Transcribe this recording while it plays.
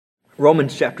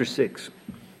Romans chapter 6.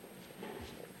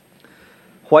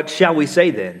 What shall we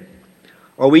say then?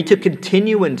 Are we to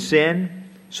continue in sin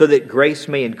so that grace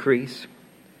may increase?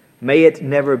 May it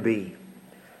never be.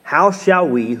 How shall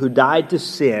we who died to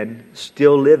sin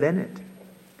still live in it?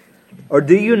 Or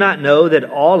do you not know that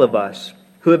all of us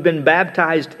who have been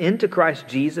baptized into Christ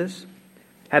Jesus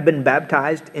have been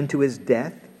baptized into his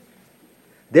death?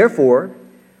 Therefore,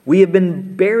 we have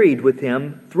been buried with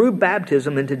him through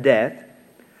baptism into death,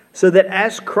 so that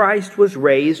as Christ was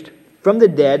raised from the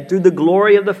dead through the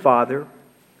glory of the Father,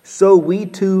 so we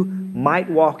too might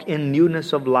walk in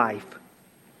newness of life.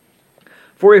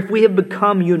 For if we have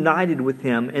become united with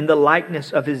him in the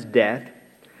likeness of his death,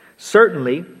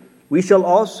 certainly we shall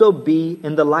also be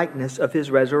in the likeness of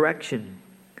his resurrection.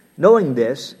 Knowing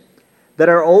this, that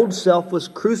our old self was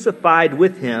crucified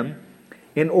with him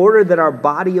in order that our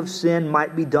body of sin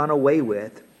might be done away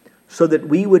with, so that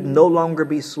we would no longer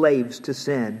be slaves to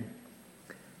sin.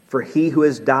 For he who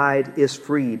has died is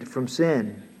freed from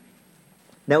sin.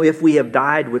 Now if we have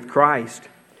died with Christ,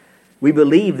 we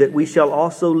believe that we shall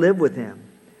also live with him,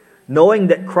 knowing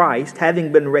that Christ,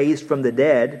 having been raised from the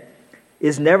dead,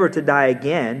 is never to die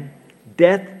again.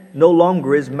 Death no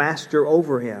longer is master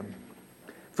over him.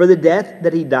 For the death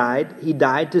that he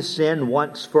died to sin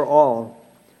once for all.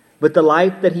 But the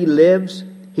life that he lives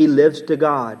to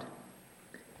God.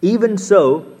 Even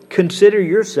so, consider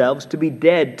yourselves to be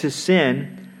dead to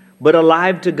sin, but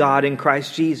alive to God in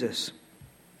Christ Jesus.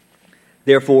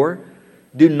 Therefore,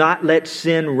 do not let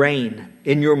sin reign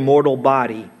in your mortal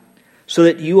body, so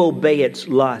that you obey its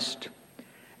lust.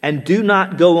 And do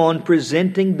not go on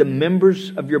presenting the members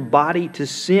of your body to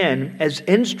sin as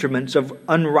instruments of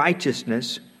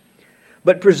unrighteousness,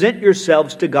 but present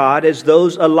yourselves to God as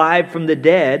those alive from the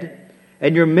dead,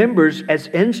 and your members as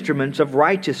instruments of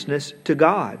righteousness to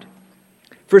God.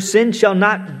 For sin shall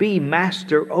not be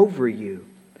master over you,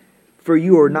 for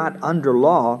you are not under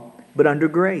law, but under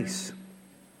grace.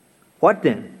 What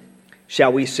then?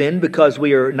 Shall we sin because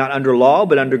we are not under law,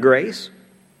 but under grace?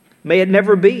 May it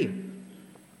never be.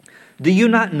 Do you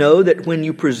not know that when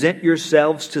you present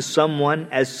yourselves to someone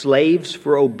as slaves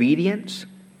for obedience,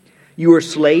 you are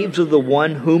slaves of the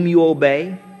one whom you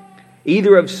obey,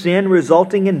 either of sin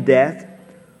resulting in death,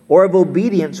 or of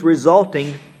obedience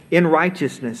resulting in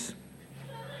righteousness?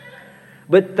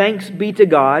 But thanks be to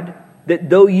God that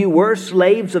though you were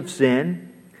slaves of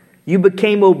sin, you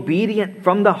became obedient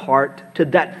from the heart to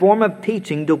that form of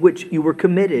teaching to which you were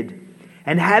committed.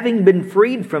 And having been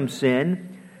freed from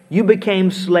sin, you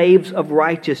became slaves of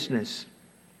righteousness.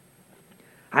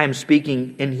 I am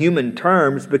speaking in human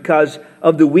terms because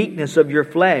of the weakness of your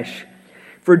flesh.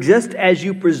 For just as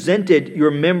you presented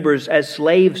your members as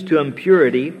slaves to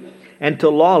impurity and to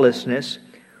lawlessness,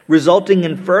 resulting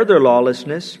in further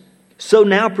lawlessness, so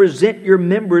now present your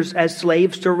members as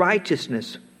slaves to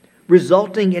righteousness,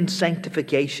 resulting in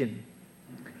sanctification.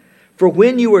 For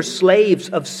when you were slaves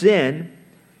of sin,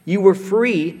 you were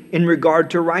free in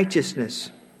regard to righteousness.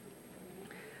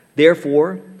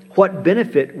 Therefore, what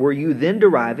benefit were you then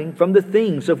deriving from the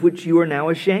things of which you are now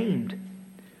ashamed?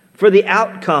 For the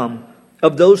outcome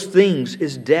of those things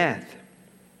is death.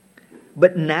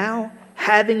 But now,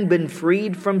 having been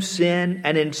freed from sin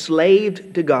and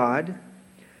enslaved to God,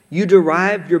 you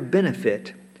derive your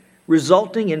benefit,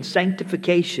 resulting in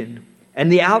sanctification,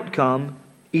 and the outcome,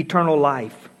 eternal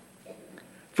life.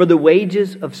 For the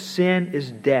wages of sin is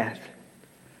death,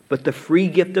 but the free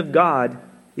gift of God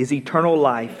is eternal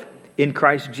life in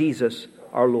Christ Jesus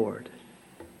our Lord.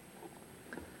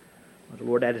 May the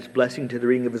Lord add his blessing to the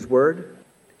reading of his word.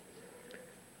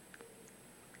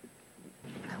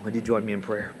 Would you join me in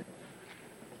prayer?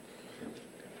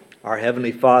 Our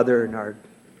Heavenly Father and our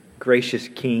gracious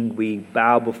King, we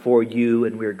bow before you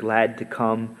and we're glad to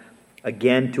come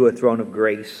again to a throne of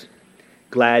grace.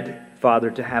 Glad,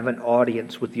 Father, to have an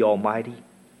audience with the Almighty.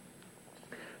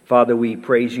 Father, we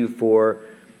praise you for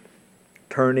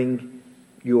turning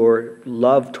your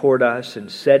love toward us and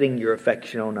setting your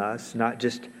affection on us, not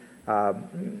just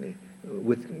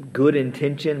with good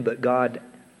intention, but God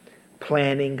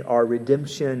planning our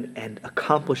redemption and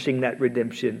accomplishing that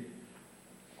redemption,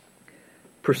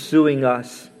 pursuing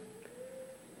us,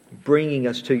 bringing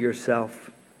us to yourself.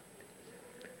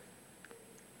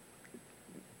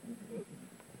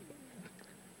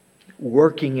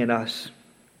 Working in us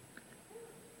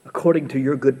according to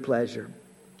your good pleasure.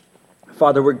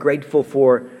 Father, we're grateful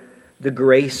for the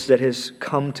grace that has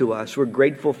come to us. We're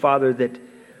grateful, Father,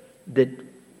 that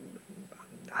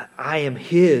I am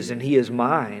his and he is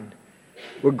mine.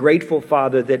 We're grateful,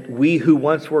 Father, that we who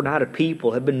once were not a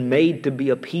people have been made to be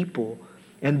a people.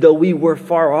 And though we were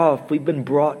far off, we've been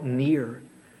brought near.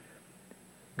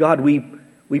 God,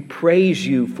 we praise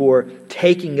you for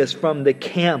taking us from the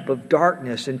camp of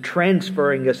darkness and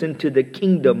transferring us into the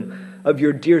kingdom of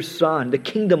your dear Son, the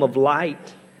kingdom of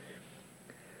light.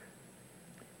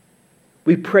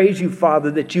 We praise you, Father,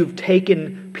 that you've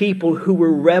taken people who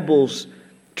were rebels,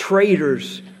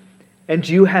 traitors, and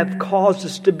you have caused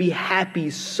us to be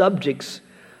happy subjects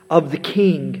of the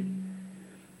King.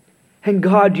 And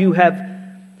God, you have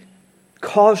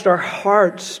caused our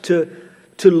hearts to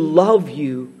love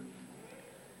you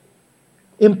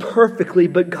imperfectly,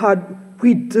 but God,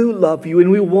 we do love you and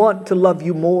we want to love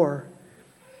you more.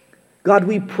 God,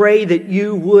 we pray that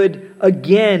you would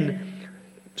again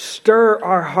stir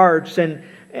our hearts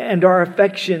and our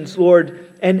affections,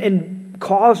 Lord, and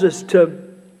cause us to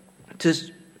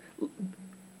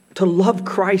love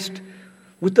Christ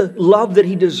with the love that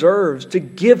He deserves, to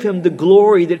give Him the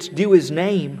glory that's due His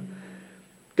name.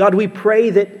 God, we pray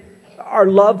that our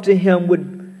love to Him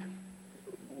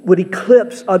would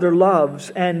eclipse other loves,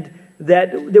 and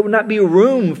that there would not be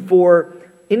room for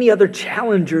any other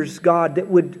challengers, God, that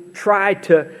would try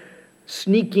to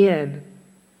sneak in.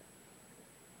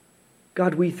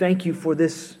 God, we thank you for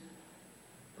this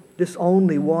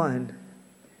only one.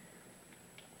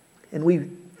 And we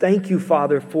thank you,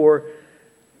 Father, for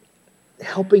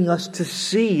helping us to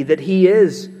see that He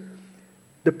is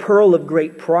the pearl of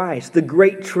great price, the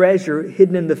great treasure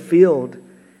hidden in the field.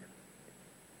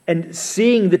 And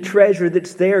seeing the treasure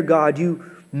that's there, God, you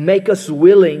make us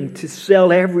willing to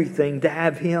sell everything to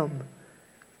have Him.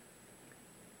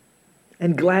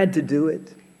 And glad to do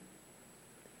it.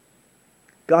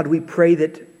 God, we pray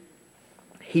that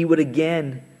He would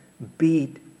again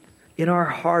be in our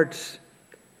hearts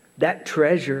that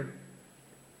treasure,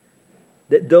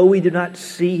 that though we do not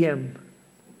see Him,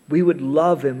 we would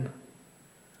love Him,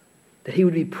 that He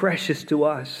would be precious to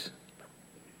us.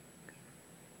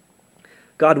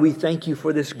 God, we thank you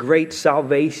for this great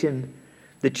salvation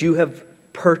that you have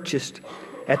purchased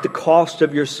at the cost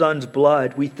of your Son's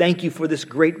blood. We thank you for this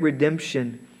great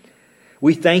redemption.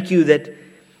 We thank you that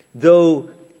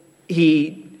though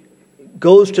He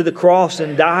goes to the cross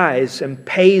and dies and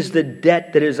pays the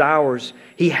debt that is ours,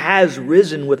 He has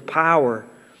risen with power,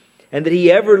 and that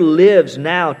He ever lives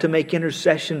now to make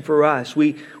intercession for us.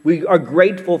 We are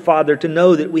grateful, Father, to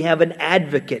know that we have an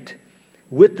advocate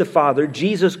with the Father,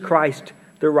 Jesus Christ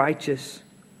the righteous.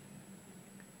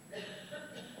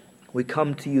 We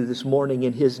come to you this morning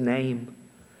in His name,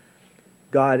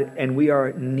 God, and we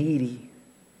are needy.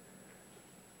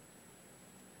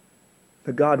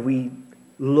 But God, we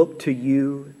look to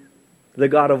you, the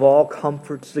God of all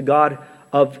comforts, the God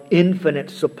of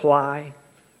infinite supply,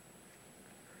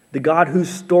 the God whose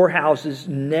storehouses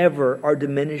never are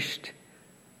diminished.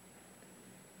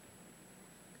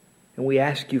 And we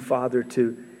ask you, Father,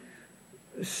 to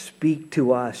speak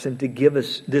to us and to give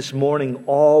us this morning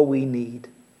all we need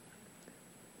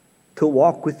to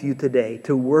walk with you today,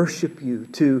 to worship you,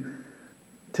 to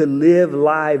live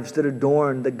lives that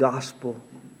adorn the gospel.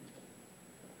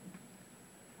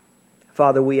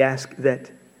 Father, we ask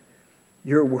that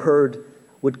your word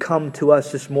would come to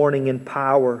us this morning in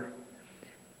power.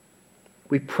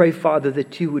 We pray, Father,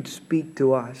 that you would speak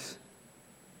to us.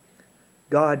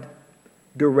 God,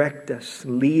 direct us,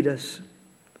 lead us,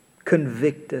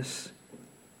 convict us,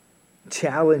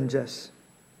 challenge us.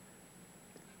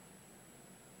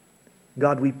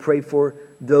 God, we pray for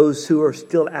those who are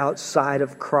still outside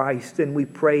of Christ, and we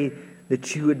pray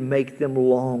that you would make them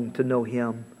long to know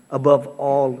Him above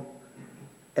all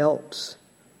else.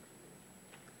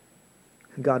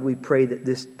 God, we pray that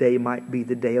this day might be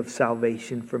the day of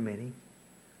salvation for many.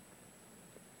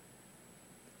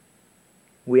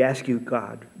 We ask you,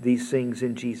 God, these things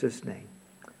in Jesus' name.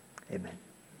 Amen.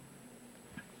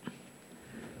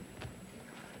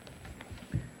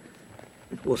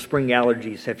 Well, spring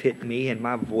allergies have hit me, and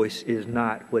my voice is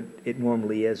not what it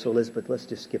normally is. So, Elizabeth, let's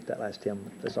just skip that last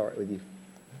hymn, if that's all right with you.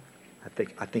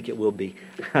 I think it will be.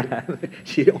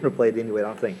 She don't want to play it anyway, I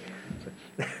don't think.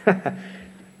 So.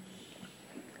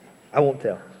 I won't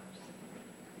tell.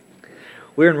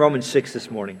 We're in Romans 6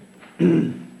 this morning.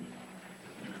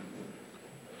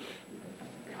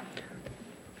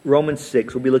 Romans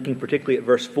 6. We'll be looking particularly at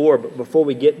verse 4. But before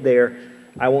we get there,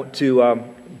 I want to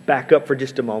back up for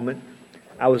just a moment.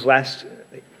 I was last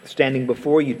standing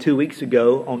before you 2 weeks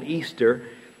ago on Easter,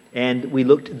 and we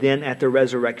looked then at the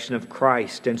resurrection of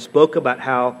Christ and spoke about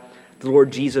how the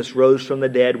Lord Jesus rose from the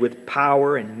dead with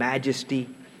power and majesty.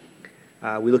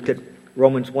 We looked at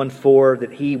Romans 1:4,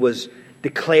 that He was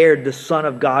declared the Son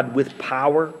of God with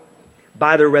power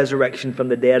by the resurrection from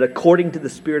the dead, according to the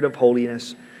Spirit of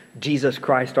holiness, Jesus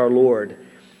Christ our Lord.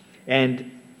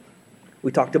 And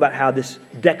We talked about how this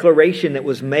declaration that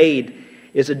was made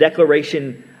is a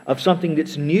declaration of something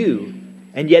that's new.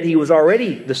 And yet he was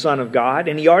already the Son of God,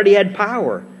 and he already had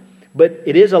power. But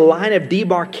it is a line of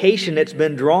demarcation that's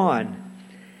been drawn.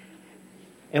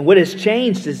 And what has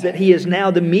changed is that he is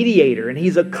now the mediator, and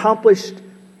he's accomplished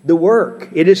the work.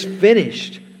 It is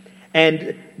finished.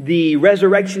 And the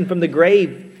resurrection from the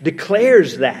grave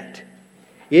declares that.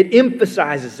 It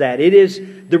emphasizes that. It is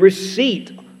the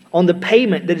receipt on the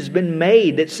payment that has been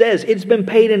made that says it's been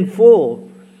paid in full.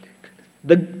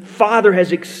 The Father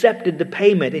has accepted the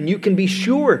payment, and you can be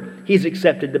sure He's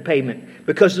accepted the payment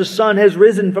because the Son has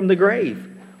risen from the grave.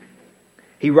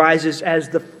 He rises as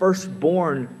the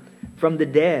firstborn from the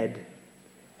dead.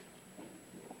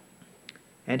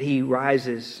 And He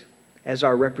rises as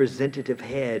our representative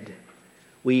head.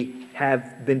 We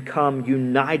have become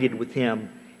united with Him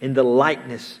in the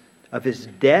likeness of His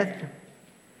death,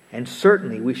 and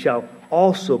certainly we shall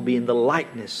also be in the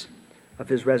likeness of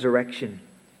His resurrection.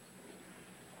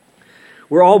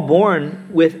 We're all born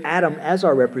with Adam as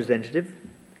our representative.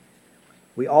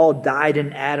 We all died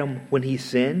in Adam when he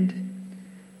sinned.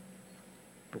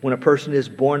 But when a person is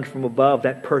born from above,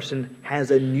 that person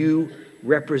has a new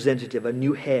representative, a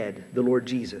new head, the Lord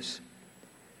Jesus.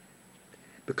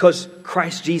 Because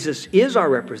Christ Jesus is our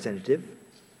representative,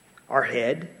 our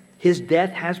head, His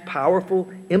death has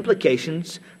powerful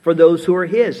implications for those who are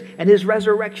His. And His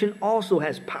resurrection also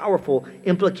has powerful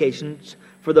implications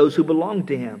for those who belong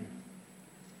to Him.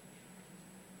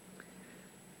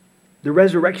 The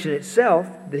resurrection itself,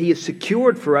 that He has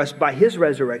secured for us by His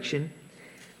resurrection,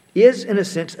 is in a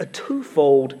sense a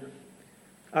twofold.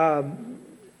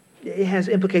 It has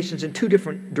implications in two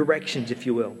different directions, if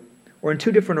you will, or in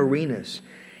two different arenas.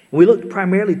 We looked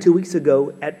primarily 2 weeks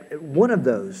ago at one of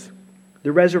those,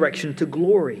 the resurrection to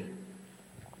glory.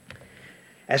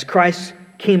 As Christ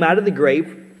came out of the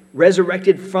grave,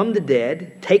 resurrected from the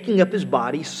dead, taking up His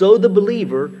body, so the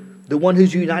believer, the one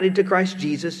who's united to Christ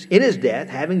Jesus in His death,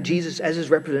 having Jesus as His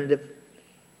representative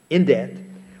in death,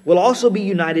 will also be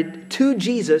united to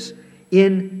Jesus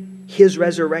in His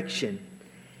resurrection.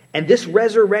 And this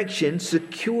resurrection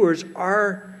secures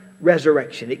our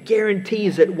resurrection. It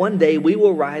guarantees that one day we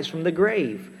will rise from the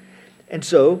grave. And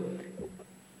so,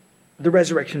 the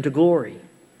resurrection to glory.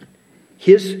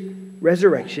 His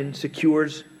resurrection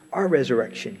secures our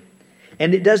resurrection.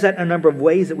 And it does that in a number of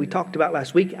ways that we talked about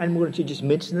last week. I'm going to just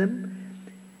mention them,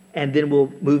 and then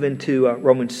we'll move into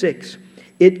Romans 6.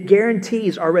 It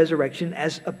guarantees our resurrection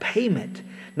as a payment.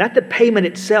 Not the payment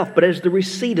itself, but as the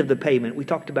receipt of the payment we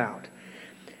talked about.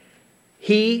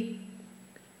 He,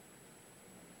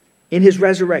 in His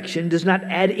resurrection, does not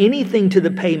add anything to the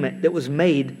payment that was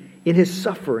made in His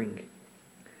suffering.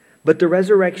 But the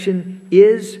resurrection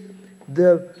is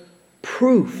the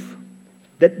proof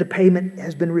that the payment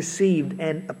has been received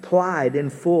and applied in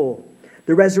full.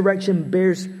 The resurrection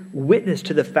bears witness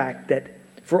to the fact that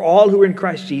for all who are in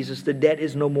Christ Jesus, the debt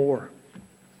is no more.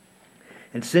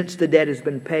 And since the debt has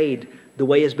been paid, the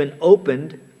way has been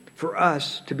opened for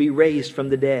us to be raised from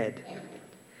the dead.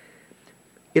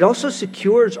 It also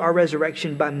secures our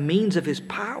resurrection by means of His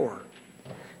power.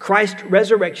 Christ's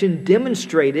resurrection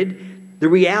demonstrated the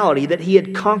reality that He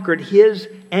had conquered His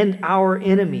and our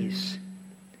enemies.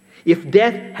 If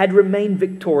death had remained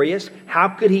victorious, how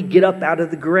could He get up out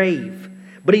of the grave?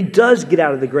 But He does get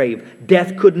out of the grave.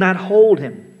 Death could not hold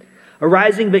Him.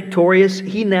 Arising victorious,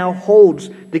 He now holds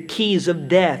the keys of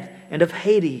death and of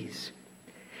Hades.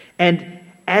 And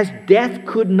as death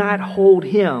could not hold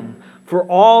Him, for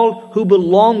all who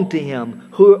belong to Him,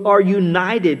 who are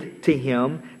united to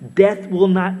Him, death will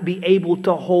not be able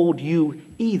to hold you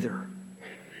either.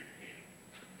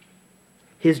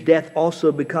 His death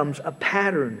also becomes a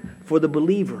pattern for the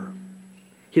believer.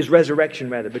 His resurrection,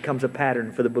 rather, becomes a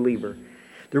pattern for the believer.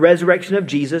 The resurrection of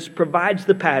Jesus provides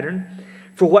the pattern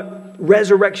for what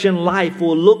resurrection life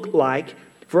will look like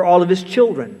for all of His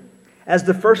children. As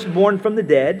the firstborn from the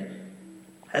dead,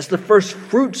 as the first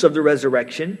fruits of the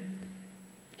resurrection,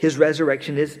 His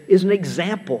resurrection is an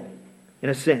example, in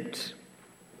a sense.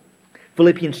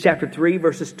 Philippians chapter 3,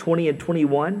 verses 20 and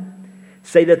 21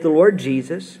 say that the Lord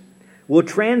Jesus will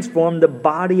transform the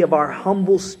body of our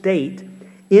humble state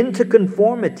into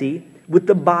conformity with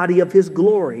the body of His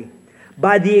glory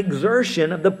by the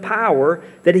exertion of the power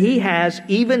that He has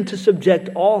even to subject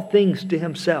all things to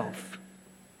Himself.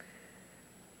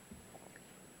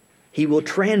 He will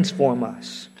transform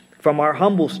us from our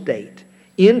humble state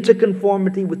into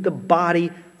conformity with the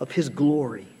body of His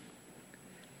glory.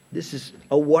 This is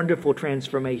a wonderful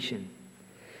transformation.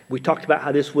 We talked about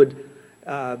how this would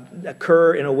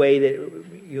occur in a way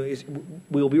that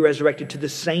we will be resurrected to the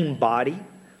same body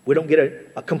We don't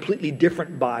get a completely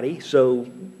different body. So,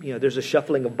 there's a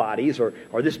shuffling of bodies, or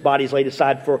this body's laid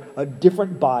aside for a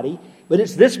different body. But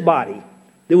it's this body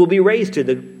that will be raised to.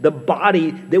 The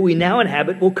body that we now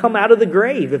inhabit will come out of the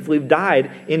grave if we've died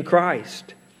in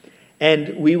Christ.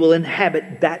 And we will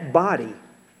inhabit that body.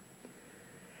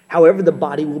 However, the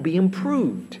body will be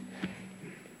improved.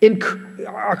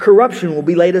 Our corruption will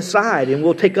be laid aside, and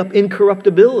we'll take up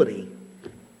incorruptibility.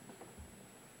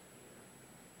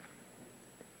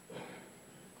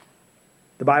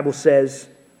 The Bible says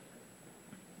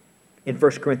in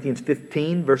 1 Corinthians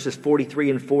 15, verses 43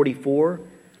 and 44,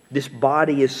 this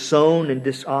body is sown in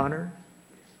dishonor.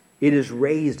 It is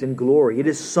raised in glory. It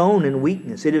is sown in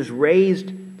weakness. It is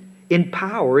raised in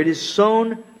power. It is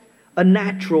sown a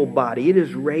natural body. It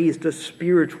is raised a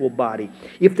spiritual body.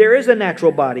 If there is a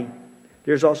natural body,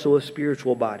 there's also a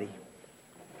spiritual body.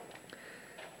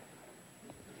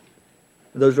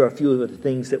 Those are a few of the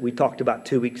things that we talked about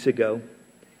 2 weeks ago.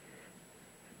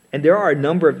 And there are a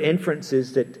number of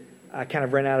inferences that I kind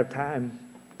of ran out of time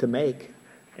to make.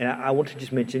 And I want to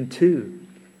just mention two.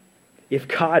 If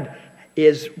God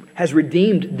has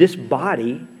redeemed this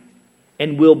body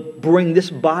and will bring this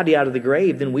body out of the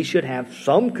grave, then we should have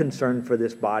some concern for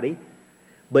this body.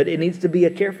 But it needs to be a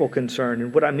careful concern.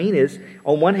 And what I mean is,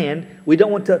 on one hand, we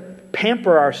don't want to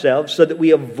pamper ourselves so that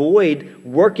we avoid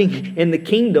working in the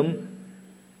kingdom,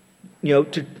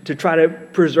 to try to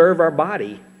preserve our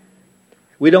body.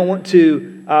 We don't want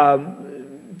to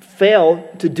fail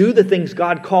to do the things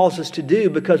God calls us to do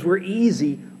because we're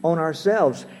easy on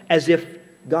ourselves, as if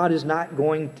God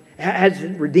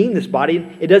hasn't redeemed this body,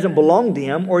 it doesn't belong to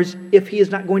Him, or as if He is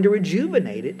not going to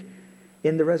rejuvenate it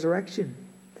in the resurrection.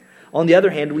 On the other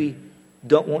hand, we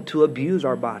don't want to abuse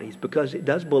our bodies because it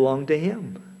does belong to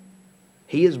Him.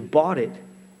 He has bought it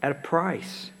at a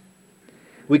price.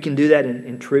 We can do that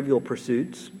in trivial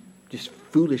pursuits, just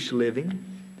foolish living.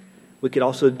 We could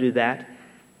also do that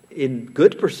in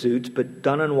good pursuits, but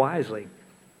done unwisely.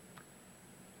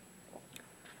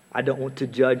 I don't want to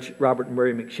judge Robert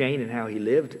Murray McCheyne and how he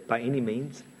lived by any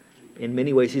means. In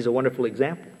many ways, he's a wonderful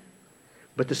example.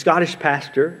 But the Scottish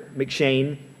pastor,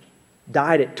 McCheyne,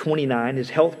 died at 29, his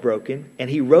health broken, and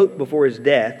he wrote before his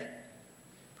death,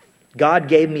 "God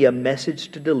gave me a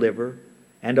message to deliver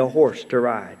and a horse to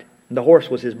ride." And the horse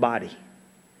was his body.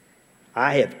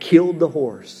 "I have killed the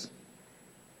horse,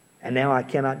 and now I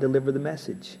cannot deliver the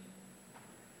message."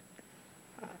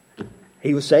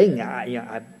 He was saying,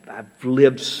 I've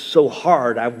lived so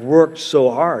hard, I've worked so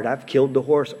hard, I've killed the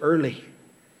horse early.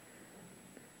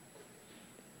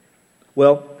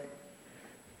 Well,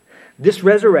 this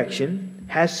resurrection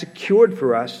has secured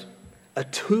for us a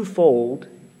twofold,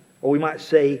 or we might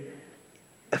say,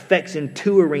 effects in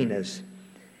two arenas.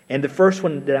 And the first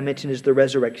one that I mentioned is the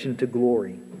resurrection to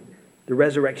glory. The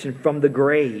resurrection from the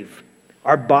grave.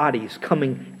 Our bodies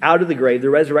coming out of the grave, the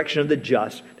resurrection of the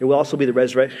just. There will also be the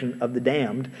resurrection of the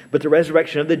damned, but the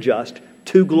resurrection of the just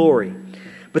to glory.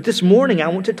 But this morning I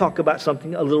want to talk about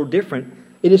something a little different.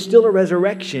 It is still a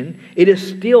resurrection. It is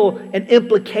still an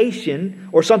implication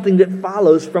or something that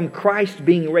follows from Christ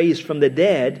being raised from the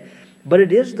dead, but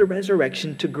it is the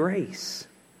resurrection to grace.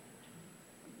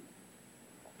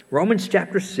 Romans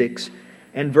chapter 6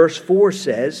 and verse 4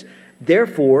 says,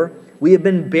 "Therefore, we have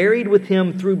been buried with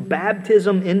Him through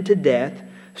baptism into death,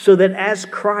 so that as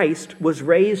Christ was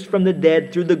raised from the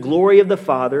dead through the glory of the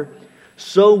Father,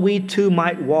 so we too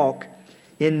might walk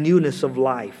in newness of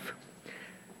life."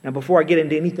 Now, before I get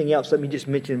into anything else, let me just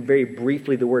mention very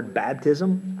briefly the word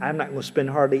baptism. I'm not going to spend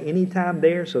hardly any time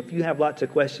there, so if you have lots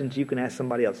of questions, you can ask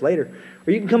somebody else later,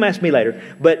 or you can come ask me later.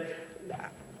 But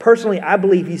personally, I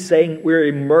believe he's saying we're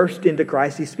immersed into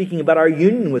Christ. He's speaking about our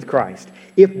union with Christ.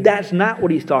 If that's not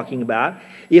what he's talking about,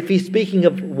 if he's speaking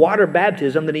of water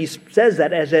baptism, then he says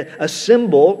that as a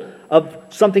symbol of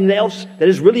something else that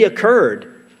has really occurred,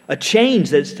 a change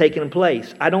that's taken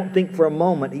place. I don't think for a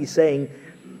moment he's saying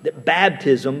that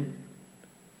baptism,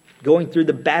 going through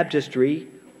the baptistry,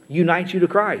 unites you to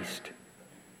Christ.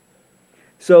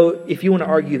 So if you want to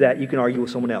argue that, you can argue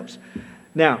with someone else.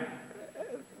 Now,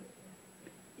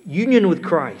 union with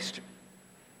Christ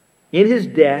in His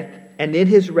death and in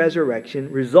His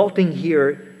resurrection, resulting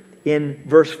here in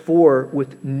verse 4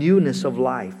 with newness of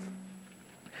life.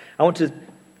 I want to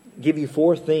give you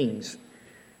four things.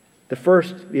 The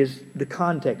first is the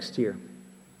context here.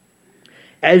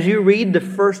 As you read the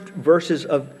first verses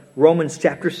of Romans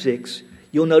chapter 6,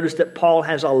 you'll notice that Paul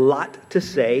has a lot to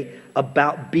say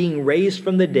about being raised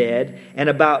from the dead and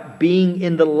about being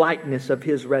in the likeness of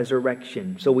His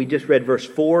resurrection. So we just read verse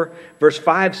 4. Verse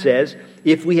 5 says,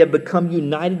 "If we have become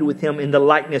united with Him in the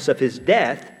likeness of His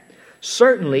death,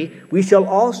 certainly we shall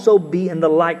also be in the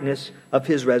likeness of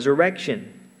his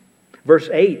resurrection. Verse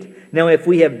 8, now if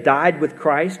we have died with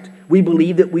Christ, we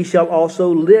believe that we shall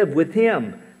also live with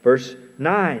him. Verse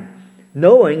 9,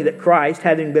 knowing that Christ,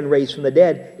 having been raised from the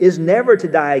dead, is never to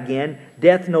die again,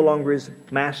 death no longer is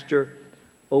master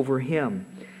over him.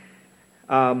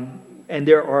 And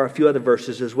there are a few other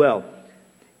verses as well.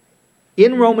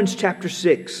 In Romans chapter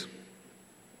 6,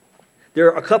 there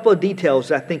are a couple of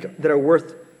details I think that are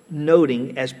worth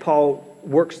noting as Paul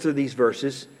works through these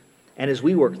verses and as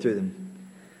we work through them.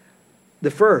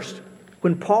 The first,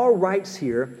 when Paul writes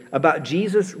here about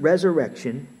Jesus'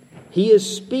 resurrection, he is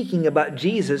speaking about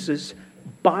Jesus'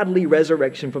 bodily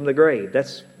resurrection from the grave.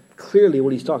 That's clearly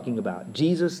what he's talking about.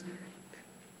 Jesus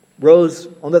rose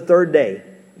on the third day.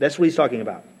 That's what he's talking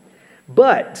about.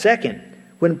 But second,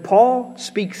 when Paul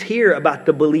speaks here about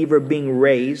the believer being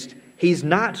raised, he's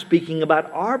not speaking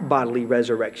about our bodily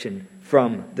resurrection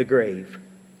from the grave.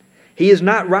 He is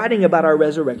not writing about our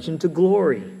resurrection to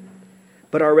glory,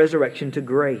 but our resurrection to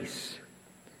grace.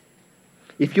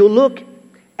 If you look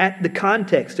at the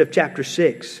context of chapter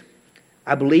 6,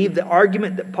 I believe the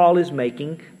argument that Paul is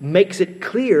making makes it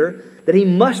clear that he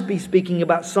must be speaking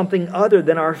about something other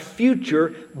than our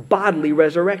future bodily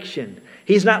resurrection.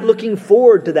 He's not looking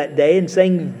forward to that day and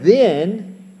saying,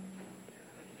 then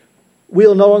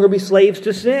we'll no longer be slaves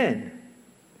to sin.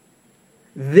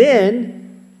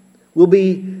 Then we'll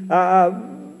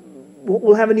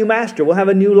have a new master. We'll have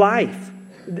a new life.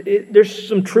 There's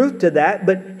some truth to that,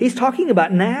 but he's talking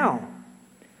about now.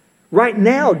 Right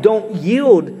now, don't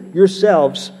yield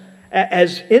yourselves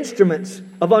as instruments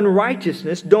of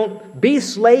unrighteousness. Don't be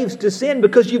slaves to sin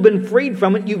because you've been freed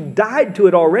from it. You've died to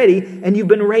it already, and you've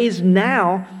been raised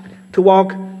now to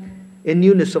walk in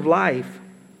newness of life.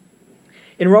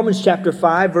 In Romans chapter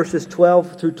 5, verses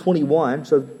 12 through 21,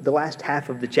 so the last half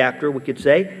of the chapter, we could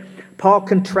say, Paul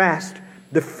contrasts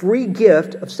the free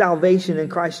gift of salvation in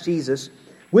Christ Jesus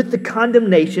with the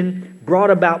condemnation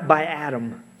brought about by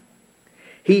Adam.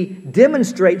 He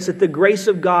demonstrates that the grace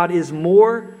of God is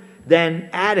more than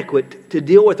adequate to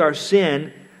deal with our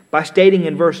sin by stating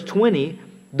in verse 20,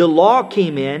 the law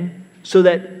came in so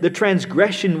that the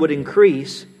transgression would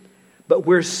increase, but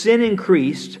where sin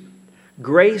increased,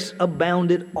 grace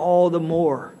abounded all the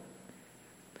more.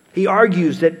 He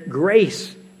argues that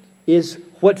grace is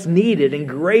what's needed, and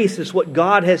grace is what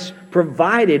God has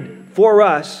provided for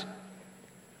us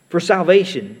for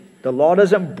salvation. The law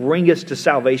doesn't bring us to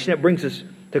salvation. It brings us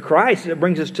to Christ. It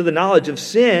brings us to the knowledge of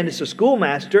sin. It's a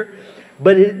schoolmaster,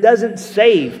 but it doesn't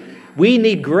save. We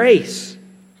need grace.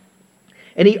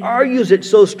 And he argues it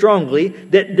so strongly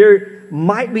that there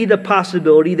might be the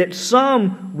possibility that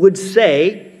some would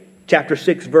say, chapter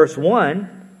 6, verse 1,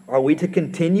 are we to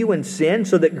continue in sin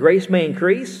so that grace may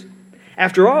increase?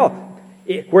 After all,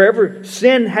 wherever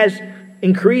sin has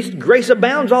increased, grace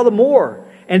abounds all the more.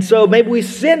 And so maybe we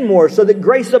sin more so that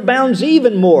grace abounds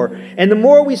even more. And the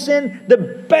more we sin, the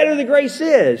better the grace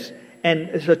is. And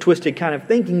it's a twisted kind of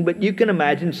thinking, but you can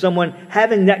imagine someone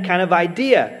having that kind of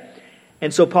idea.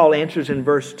 And so Paul answers in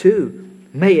verse 2,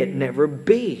 may it never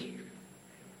be.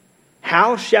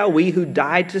 How shall we who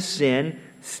died to sin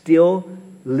still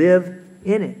live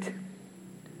in it?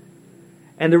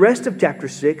 And the rest of chapter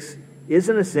 6 is,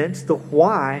 in a sense, the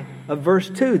why of verse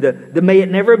 2. The may it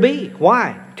never be.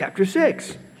 Why? Chapter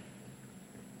 6.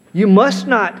 You must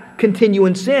not continue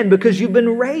in sin because you've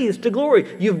been raised to glory.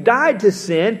 You've died to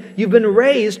sin. You've been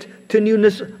raised to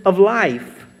newness of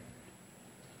life.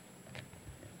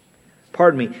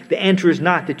 Pardon me. The answer is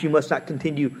not that you must not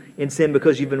continue in sin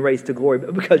because you've been raised to glory,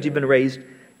 but because you've been raised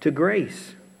to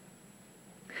grace.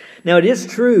 Now, it is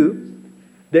true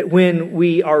that when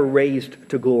we are raised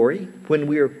to glory, when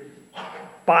we are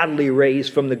bodily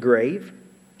raised from the grave,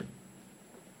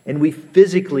 and we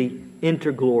physically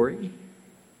enter glory,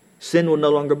 sin will no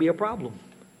longer be a problem.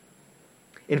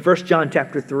 In 1 John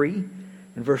chapter 3,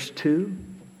 in verse 2,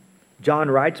 John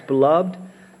writes, beloved,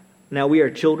 now we are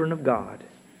children of God,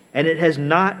 and it has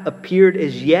not appeared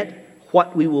as yet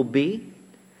what we will be.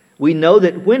 We know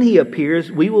that when He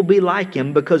appears, we will be like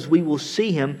Him because we will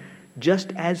see Him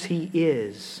just as He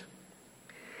is.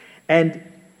 And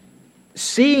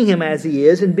seeing Him as He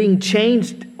is and being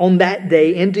changed on that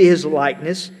day into His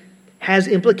likeness has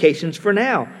implications for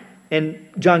now. And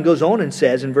John goes on and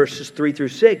says in verses 3 through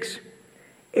 6,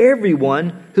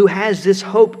 everyone who has this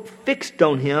hope fixed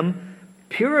on Him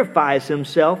purifies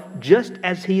himself just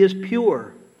as He is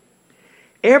pure.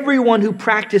 Everyone who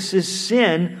practices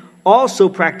sin also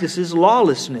practices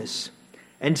lawlessness,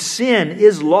 and sin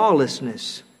is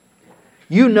lawlessness.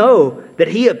 You know that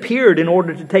He appeared in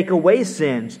order to take away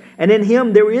sins, and in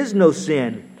Him there is no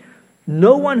sin.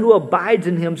 no one who abides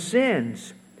in him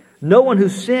sins. No one who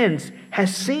sins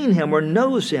has seen him or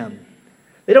knows him.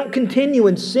 They don't continue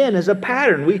in sin as a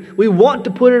pattern. We want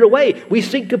to put it away. We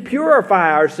seek to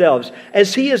purify ourselves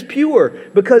as he is pure,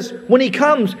 because when he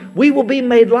comes, we will be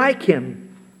made like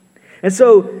him. And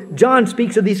so John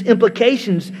speaks of these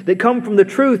implications that come from the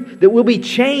truth that we'll be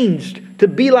changed to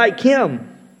be like him.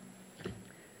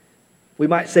 We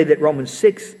might say that Romans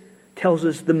 6 tells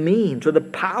us the means or the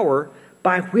power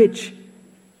by which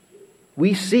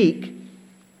we seek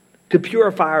to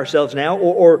purify ourselves now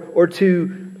or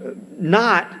to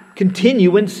not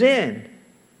continue in sin.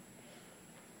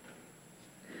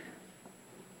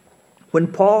 When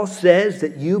Paul says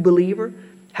that you, believer,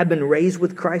 have been raised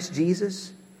with Christ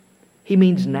Jesus, he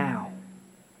means now.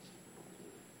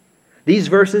 These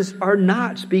verses are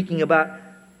not speaking about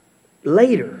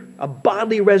later, a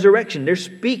bodily resurrection. They're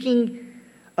speaking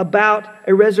about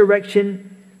a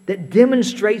resurrection that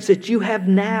demonstrates that you have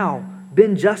now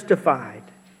been justified.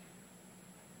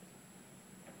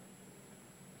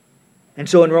 And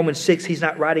so in Romans 6, he's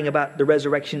not writing about the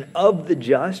resurrection of the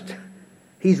just.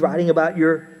 He's writing about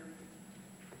your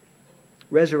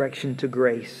resurrection to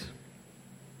grace.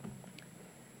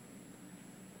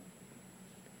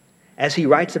 As he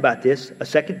writes about this, a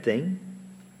second thing,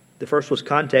 the first was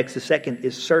context, the second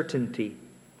is certainty.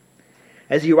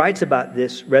 As he writes about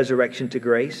this resurrection to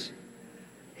grace,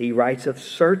 he writes of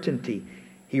certainty.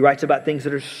 He writes about things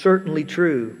that are certainly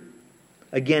true.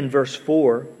 Again, verse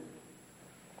 4.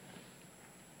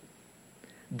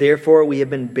 Therefore, we have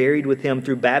been buried with him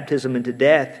through baptism into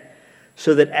death,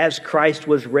 so that as Christ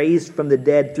was raised from the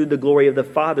dead through the glory of the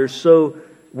Father, so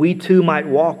we too might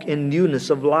walk in newness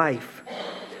of life.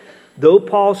 Though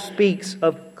Paul speaks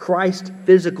of Christ's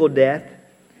physical death,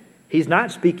 he's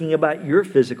not speaking about your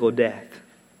physical death.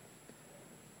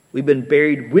 We've been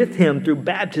buried with him through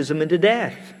baptism into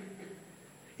death.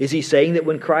 Is he saying that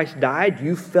when Christ died,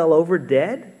 you fell over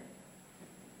dead?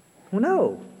 Well,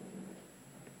 no.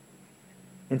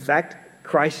 In fact,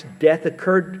 Christ's death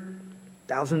occurred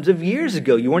thousands of years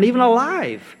ago. You weren't even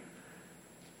alive.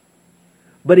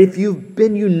 But if you've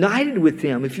been united with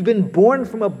him, if you've been born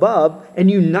from above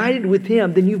and united with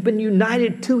him, then you've been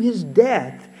united to his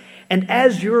death. And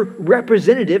as your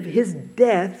representative, his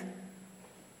death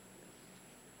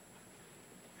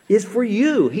is for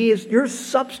you. He is your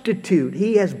substitute.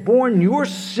 He has borne your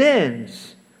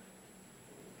sins.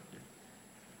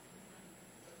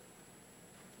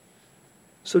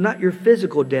 So not your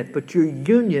physical death, but your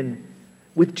union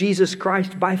with Jesus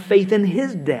Christ by faith in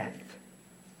his death.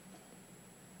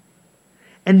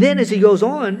 And then as he goes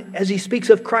on, as he speaks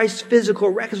of Christ's physical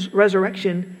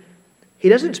resurrection, he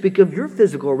doesn't speak of your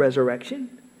physical resurrection.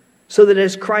 So that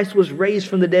as Christ was raised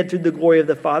from the dead through the glory of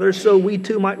the Father, so we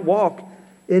too might walk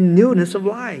in newness of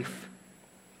life.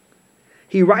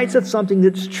 He writes of something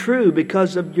that's true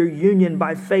because of your union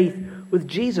by faith with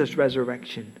Jesus'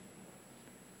 resurrection.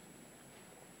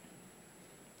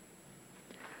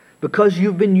 Because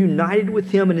you've been united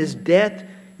with him in his death,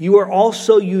 you are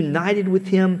also united with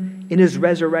him in his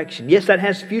resurrection. Yes, that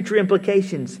has future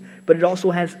implications, but it also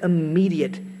has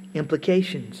immediate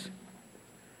implications.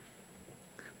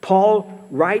 Paul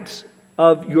writes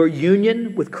of your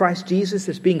union with Christ Jesus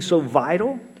as being so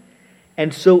vital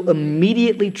and so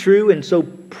immediately true and so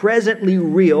presently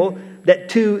real that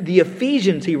to the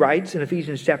Ephesians he writes in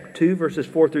Ephesians chapter 2 verses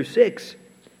 4 through 6,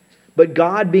 but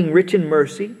God being rich in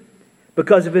mercy,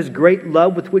 because of his great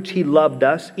love with which he loved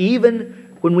us,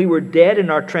 even when we were dead in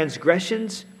our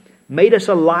transgressions, made us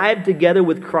alive together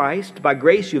with Christ. By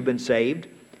grace you've been saved,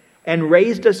 and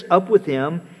raised us up with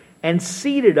him, and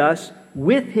seated us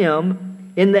with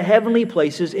him in the heavenly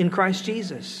places in Christ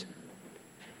Jesus.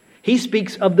 He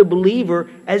speaks of the believer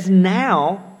as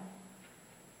now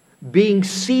being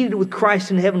seated with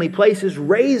Christ in heavenly places,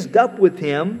 raised up with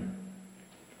him,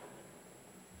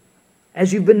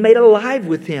 as you've been made alive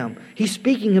with him. He's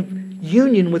speaking of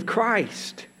union with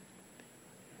Christ.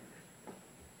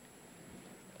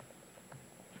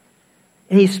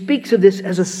 And he speaks of this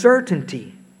as a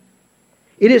certainty.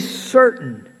 It is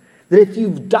certain that if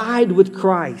you've died with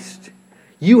Christ,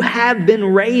 you have been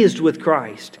raised with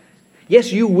Christ.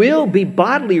 Yes, you will be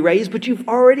bodily raised, but you've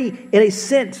already, in a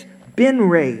sense, been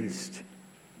raised.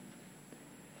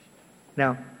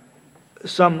 Now,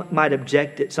 some might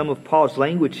object that some of Paul's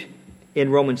language in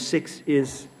Romans 6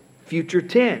 is future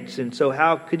tense. And so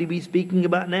how could he be speaking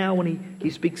about now when he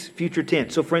speaks future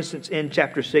tense? So for instance, in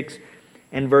chapter 6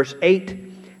 and verse 8,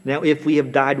 now if we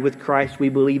have died with Christ, we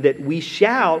believe that we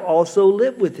shall also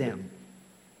live with him.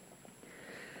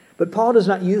 But Paul does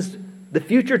not use the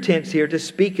future tense here to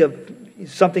speak of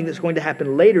something that's going to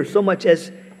happen later so much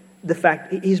as the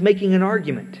fact he's making an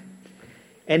argument.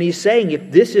 And he's saying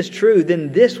if this is true,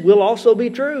 then this will also be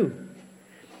true.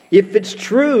 If it's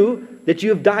true that you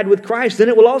have died with Christ, then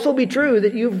it will also be true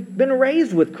that you've been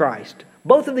raised with Christ.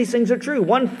 Both of these things are true.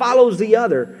 One follows the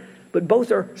other, but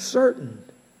both are certain.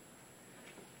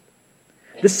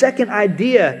 The second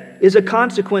idea is a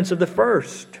consequence of the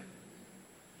first.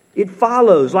 It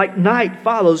follows, like night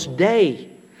follows day.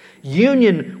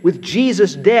 Union with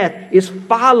Jesus' death is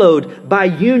followed by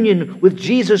union with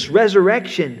Jesus'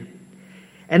 resurrection.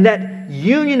 And that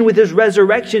union with His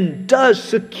resurrection does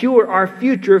secure our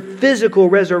future physical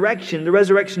resurrection, the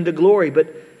resurrection to glory.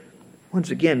 But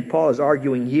once again, Paul is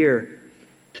arguing here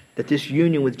that this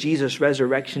union with Jesus'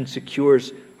 resurrection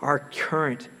secures our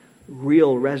current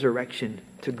real resurrection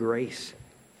to grace.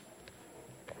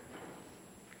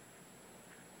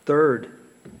 Third,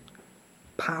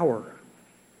 power.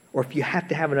 Or if you have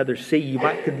to have another C, you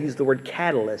might could use the word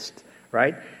catalyst,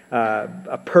 right?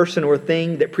 A person or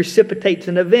thing that precipitates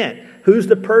an event. Who's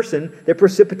the person that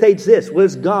precipitates this? Well,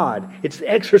 it's God. It's the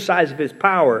exercise of His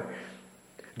power.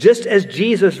 Just as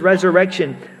Jesus'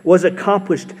 resurrection was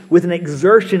accomplished with an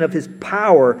exertion of His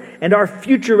power, and our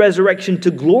future resurrection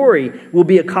to glory will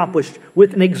be accomplished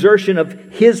with an exertion of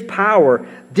His power,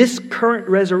 this current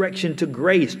resurrection to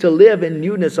grace, to live in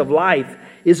newness of life,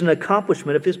 is an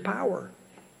accomplishment of His power.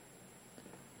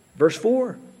 Verse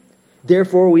 4,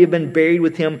 therefore we have been buried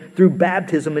with Him through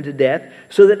baptism into death,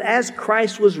 so that as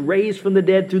Christ was raised from the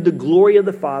dead through the glory of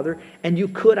the Father, and you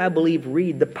could, I believe,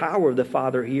 read the power of the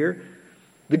Father here,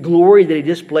 the glory that He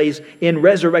displays in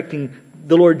resurrecting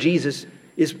the Lord Jesus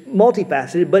is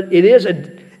multifaceted, but it is a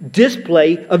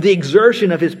display of the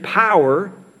exertion of His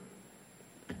power,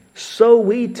 so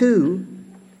we too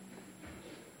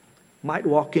might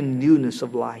walk in newness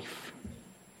of life.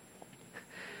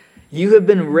 You have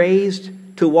been raised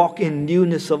to walk in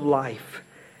newness of life.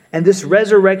 And this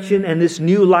resurrection and this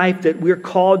new life that we're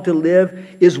called to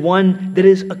live is one that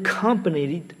is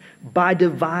accompanied by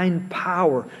divine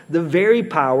power, the very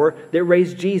power that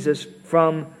raised Jesus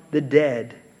from the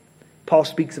dead. Paul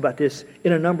speaks about this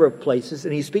in a number of places,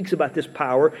 and he speaks about this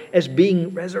power as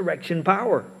being resurrection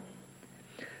power.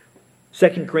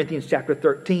 2 Corinthians chapter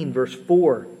 13, verse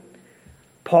 4.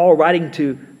 Paul, writing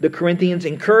to the Corinthians,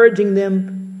 encouraging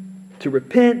them to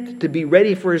repent, to be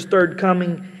ready for His third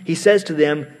coming, he says to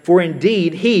them, for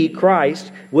indeed He,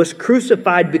 Christ, was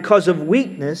crucified because of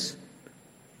weakness,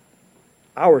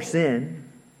 our sin,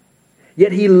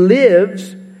 yet He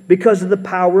lives because of the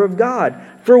power of God.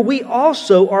 For we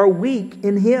also are weak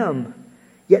in Him,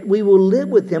 yet we will live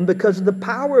with Him because of the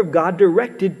power of God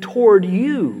directed toward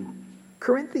you,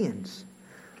 Corinthians.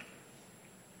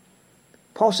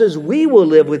 Paul says we will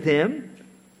live with Him,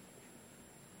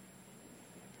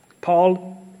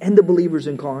 Paul and the believers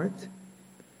in Corinth,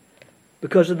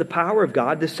 because of the power of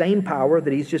God, the same power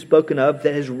that he's just spoken of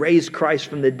that has raised Christ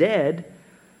from the dead,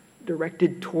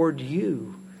 directed toward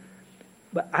you.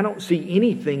 But I don't see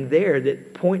anything there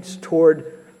that points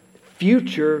toward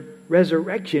future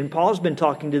resurrection. Paul's been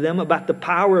talking to them about the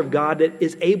power of God that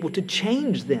is able to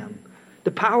change them,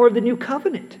 the power of the new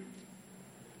covenant.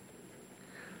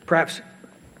 Perhaps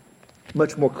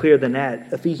much more clear than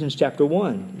that, Ephesians chapter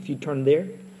 1, if you turn there.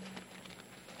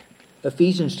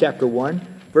 Ephesians chapter 1,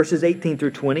 verses 18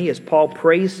 through 20, as Paul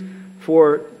prays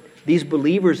for these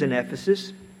believers in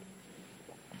Ephesus.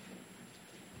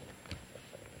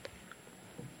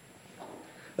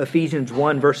 Ephesians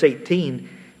 1, verse 18,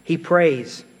 he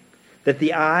prays that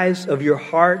the eyes of your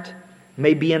heart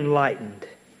may be enlightened,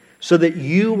 so that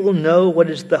you will know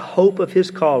what is the hope of His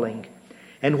calling,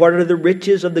 and what are the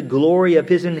riches of the glory of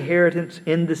His inheritance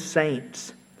in the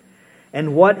saints,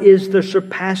 and what is the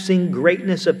surpassing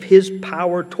greatness of His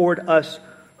power toward us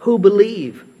who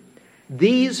believe.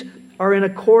 These are in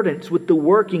accordance with the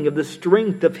working of the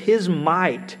strength of His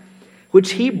might,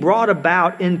 which He brought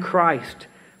about in Christ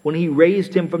when He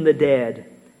raised Him from the dead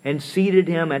and seated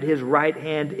Him at His right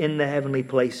hand in the heavenly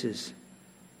places.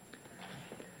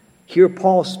 Here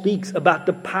Paul speaks about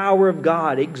the power of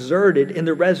God exerted in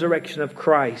the resurrection of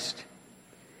Christ.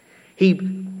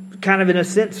 He kind of, in a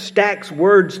sense, stacks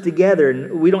words together,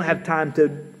 and we don't have time to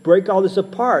break all this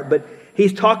apart, but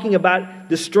he's talking about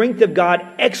the strength of God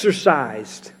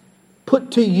exercised,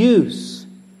 put to use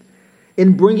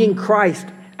in bringing Christ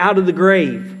out of the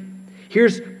grave.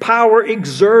 Here's power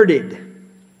exerted.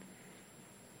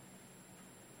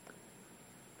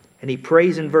 And he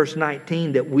prays in verse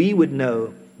 19 that we would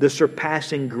know the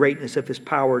surpassing greatness of His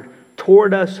power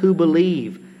toward us who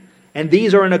believe. And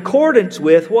these are in accordance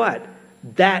with what?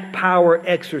 That power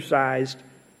exercised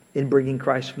in bringing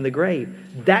Christ from the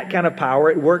grave. That kind of power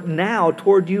at work now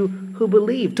toward you who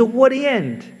believe. To what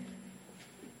end?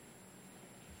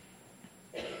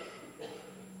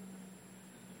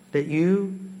 that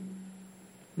you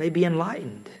may be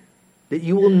enlightened, that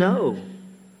you will know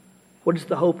what is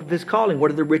the hope of His calling,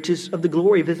 what are the riches of the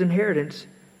glory of His inheritance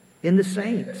in the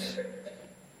saints.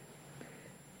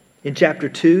 In chapter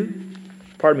 3,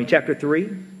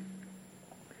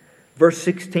 verse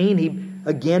 16, he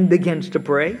again begins to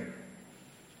pray. He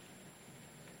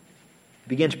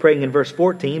begins praying in verse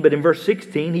 14, but in verse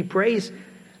 16 he prays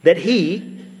that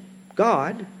He,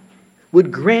 God,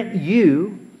 would grant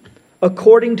you,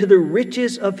 according to the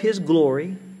riches of His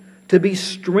glory, to be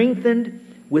strengthened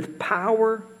with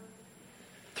power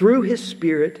through His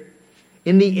Spirit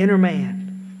in the inner man.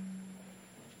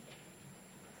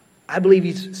 I believe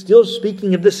he's still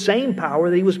speaking of the same power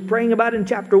that he was praying about in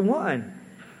chapter 1.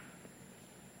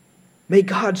 May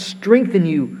God strengthen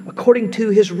you according to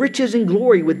His riches and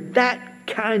glory with that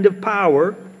kind of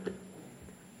power,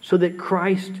 so that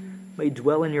Christ may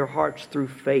dwell in your hearts through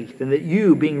faith, and that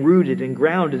you, being rooted and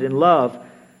grounded in love,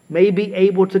 may be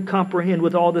able to comprehend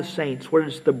with all the saints what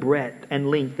is the breadth and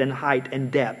length and height and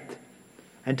depth,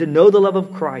 and to know the love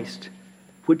of Christ,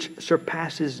 which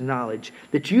surpasses knowledge,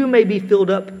 that you may be filled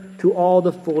up to all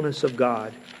the fullness of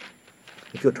God.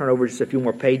 If you'll turn over just a few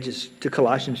more pages to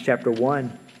Colossians chapter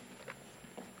 1.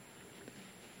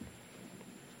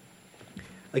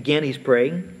 Again, he's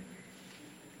praying.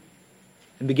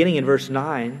 And beginning in verse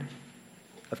 9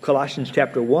 of Colossians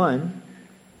chapter 1,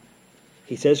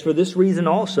 he says, "For this reason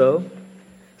also,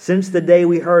 since the day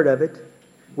we heard of it,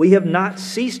 we have not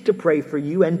ceased to pray for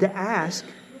you and to ask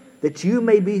that you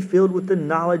may be filled with the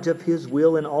knowledge of His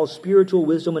will and all spiritual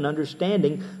wisdom and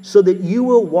understanding, so that you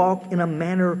will walk in a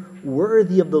manner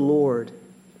worthy of the Lord,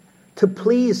 to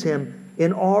please Him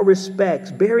in all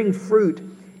respects, bearing fruit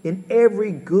in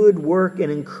every good work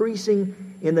and increasing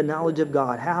in the knowledge of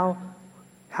God."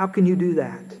 How can you do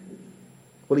that?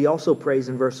 Well, he also prays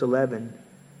in verse 11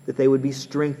 that they would be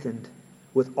strengthened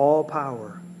with all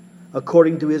power,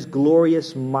 according to His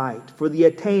glorious might, for the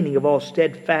attaining of all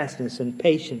steadfastness and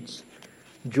patience,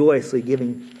 joyously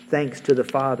giving thanks to the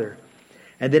Father.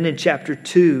 And then in chapter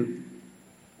 2,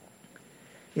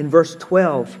 in verse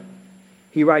 12,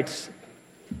 he writes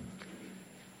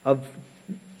of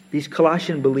these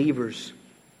Colossian believers,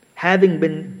 having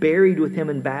been buried with Him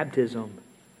in baptism,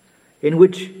 in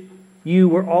which you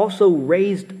were also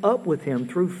raised up with Him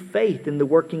through faith in the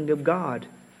working of God,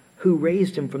 who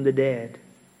raised Him from the dead.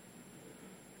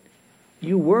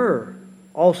 You were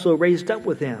also raised up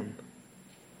with Him.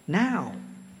 Now,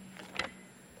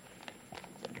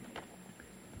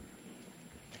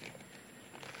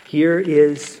 here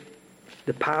is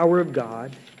the power of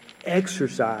God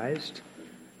exercised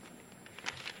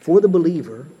for the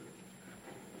believer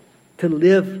to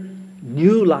live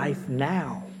new life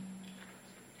now,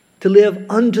 to live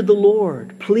unto the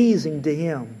Lord, pleasing to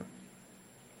Him.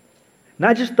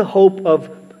 Not just the hope of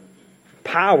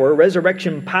power,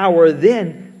 resurrection power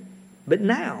then, but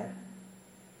now.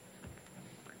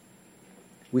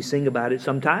 We sing about it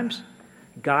sometimes.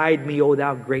 "Guide me, O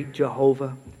thou great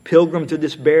Jehovah, pilgrim through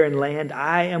this barren land.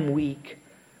 I am weak,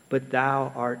 but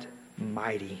thou art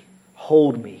mighty.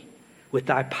 Hold me with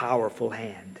thy powerful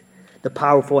hand." The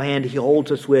powerful hand He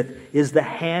holds us with is the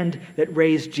hand that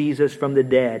raised Jesus from the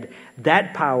dead.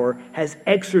 That power has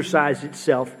exercised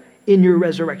itself in your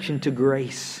resurrection to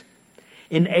grace,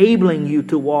 enabling you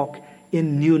to walk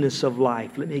in newness of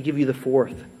life. Let me give you the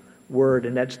fourth word,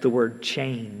 and that's the word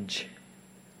change.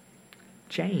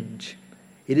 Change.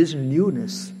 It is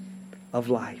newness of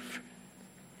life.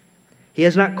 He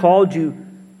has not called you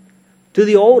to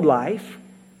the old life,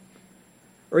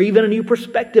 or even a new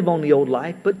perspective on the old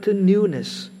life, but to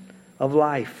newness of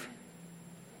life.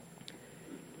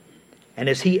 And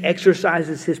as He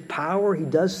exercises His power, He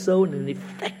does so in an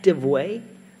effective way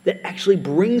that actually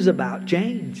brings about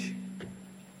change.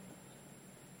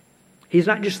 He's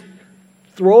not just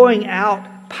throwing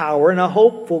out power in a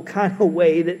hopeful kind of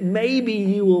way that maybe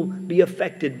you will be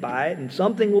affected by it and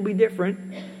something will be different.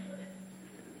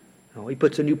 No, He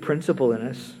puts a new principle in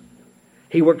us.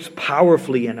 He works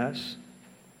powerfully in us.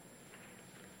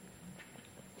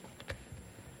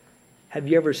 Have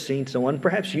you ever seen someone,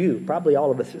 perhaps you, probably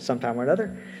all of us at some time or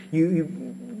another,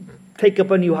 you take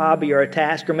up a new hobby or a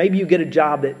task, or maybe you get a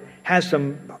job that has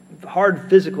some hard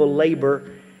physical labor,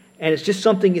 and it's just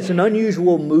something, it's an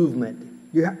unusual movement.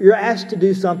 You're asked to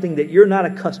do something that you're not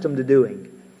accustomed to doing.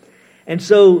 And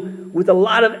so, with a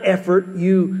lot of effort,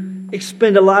 you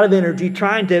expend a lot of energy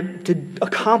trying to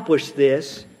accomplish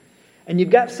this, and you've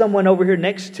got someone over here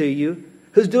next to you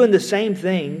who's doing the same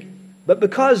thing, but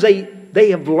because they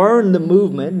have learned the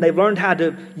movement, and they've learned how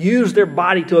to use their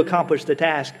body to accomplish the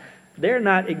task, they're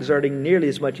not exerting nearly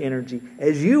as much energy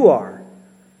as you are.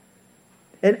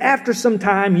 And after some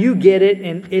time, you get it,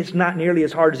 and it's not nearly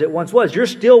as hard as it once was. You're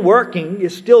still working.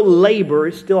 It's still labor.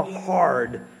 It's still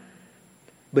hard.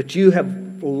 But you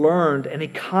have learned an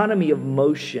economy of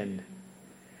motion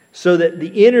so that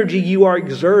the energy you are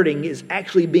exerting is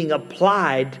actually being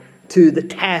applied to the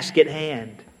task at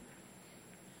hand.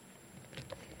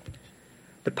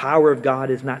 The power of God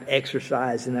is not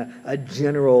exercised in a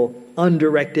general,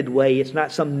 undirected way. It's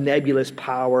not some nebulous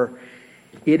power.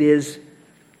 It is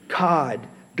God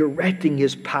directing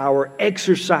His power,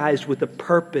 exercised with a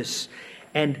purpose,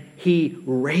 and He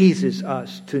raises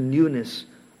us to newness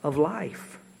of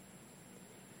life.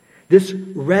 This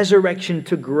resurrection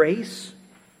to grace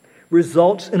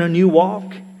results in a new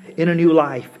walk, in a new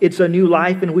life. It's a new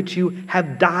life in which you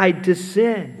have died to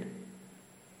sin.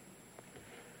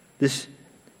 This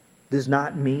does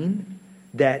not mean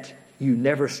that you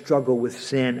never struggle with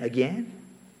sin again,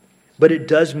 but it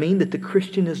does mean that the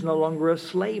Christian is no longer a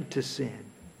slave to sin.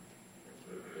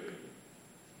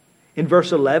 In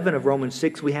verse 11 of Romans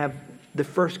 6, we have the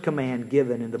first command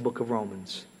given in the book of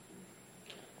Romans.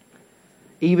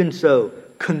 Even so,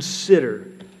 consider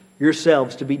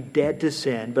yourselves to be dead to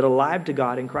sin, but alive to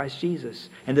God in Christ Jesus.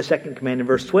 And the second command in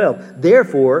verse 12,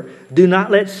 therefore, do not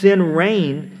let sin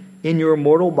reign in your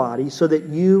mortal body so that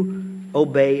you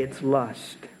obey its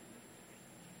lust.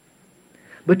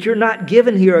 But you're not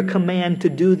given here a command to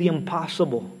do the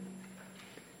impossible.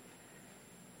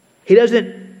 He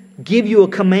doesn't give you a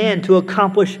command to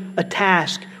accomplish a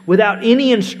task without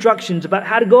any instructions about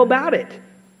how to go about it.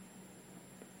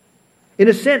 In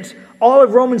a sense, all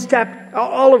of Romans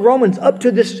up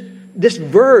to this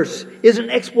verse is an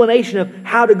explanation of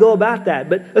how to go about that.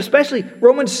 But especially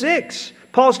Romans 6,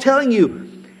 Paul's telling you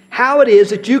how it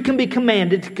is that you can be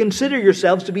commanded to consider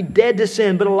yourselves to be dead to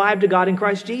sin, but alive to God in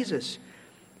Christ Jesus.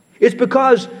 It's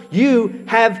because you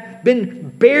have been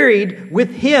buried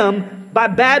with Him by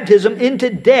baptism into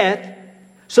death,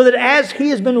 so that as He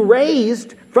has been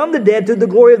raised from the dead to the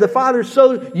glory of the Father,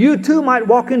 so you too might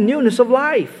walk in newness of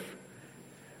life.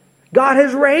 God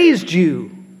has raised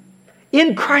you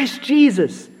in Christ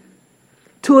Jesus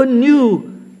to a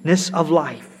newness of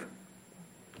life.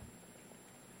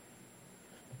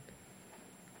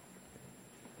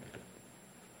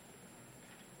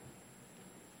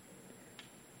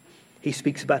 He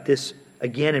speaks about this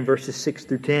again in verses 6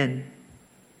 through 10.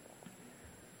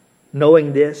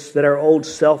 Knowing this, that our old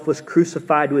self was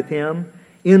crucified with Him,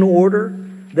 in order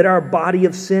that our body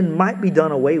of sin might be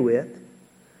done away with,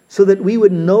 so that we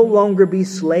would no longer be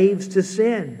slaves to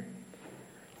sin.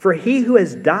 For he who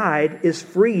has died is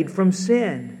freed from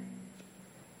sin.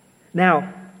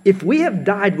 Now, if we have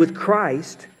died with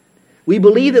Christ, we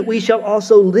believe that we shall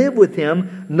also live with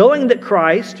Him, knowing that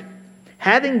Christ,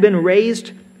 having been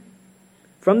raised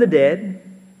from the dead,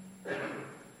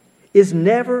 is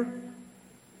never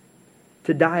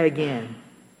to die again.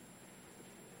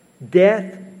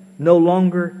 Death no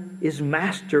longer is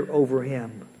master over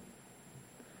Him.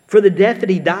 For the death that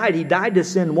He died to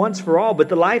sin once for all, but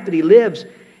the life that He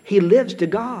lives to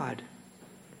God.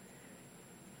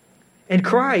 And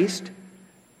Christ,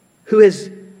 who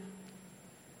has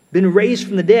been raised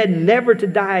from the dead, never to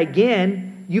die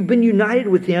again, you've been united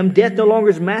with Him. Death no longer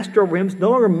is master over Him. It's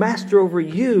no longer master over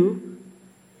you.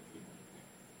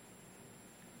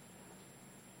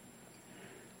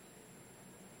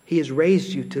 He has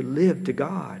raised you to live to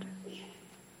God.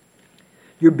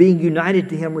 Your being united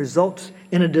to Him results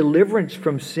in a deliverance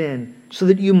from sin so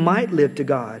that you might live to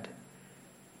God.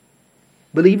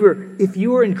 Believer, if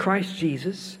you are in Christ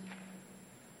Jesus,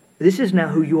 this is now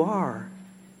who you are.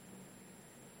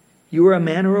 You are a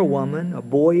man or a woman, a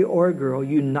boy or a girl,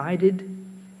 united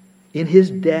in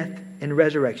His death and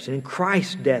resurrection, in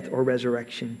Christ's death or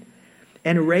resurrection,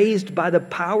 and raised by the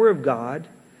power of God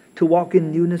to walk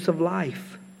in newness of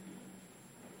life.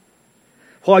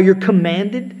 While you're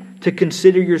commanded to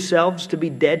consider yourselves to be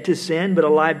dead to sin, but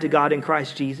alive to God in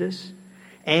Christ Jesus,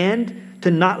 and to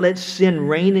not let sin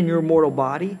reign in your mortal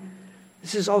body,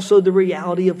 this is also the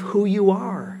reality of who you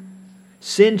are.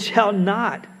 Sin shall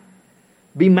not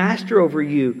be master over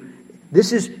you.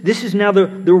 This is now the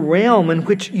realm in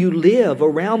which you live, a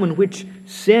realm in which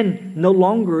sin no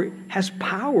longer has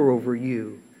power over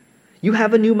you. You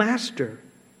have a new master.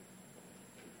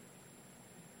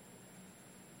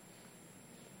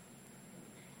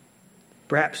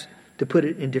 Perhaps to put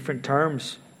it in different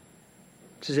terms,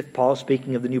 it's as if Paul's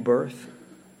speaking of the new birth.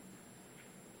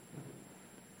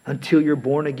 Until you're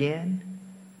born again,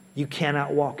 you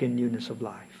cannot walk in newness of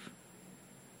life.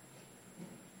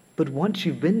 But once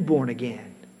you've been born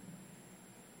again,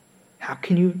 how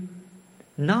can you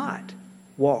not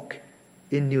walk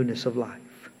in newness of life?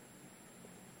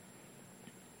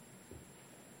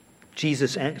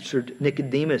 Jesus answered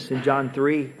Nicodemus in John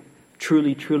 3,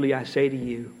 "Truly, truly, I say to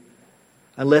you,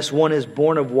 unless one is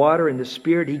born of water and the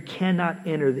Spirit, he cannot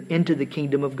enter into the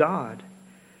kingdom of God.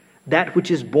 That which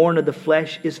is born of the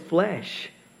flesh is flesh,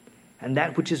 and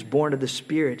that which is born of the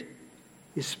Spirit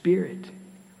is spirit."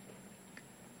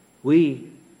 We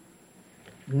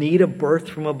need a birth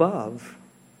from above,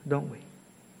 don't we?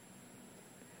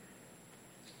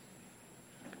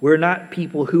 We're not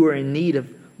people who are in need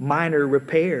of minor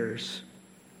repairs.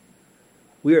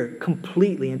 We are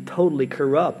completely and totally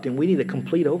corrupt, and we need a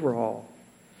complete overhaul.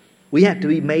 We have to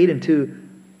be made into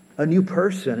a new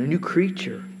person, a new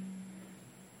creature.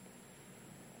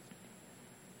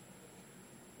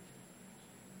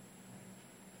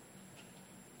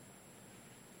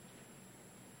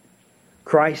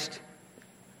 Christ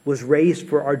was raised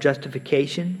for our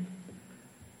justification,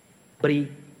 but He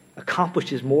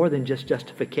accomplishes more than just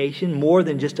justification, more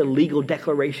than just a legal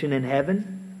declaration in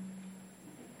heaven.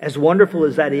 As wonderful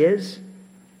as that is,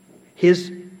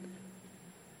 His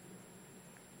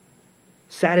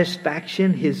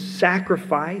satisfaction, His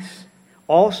sacrifice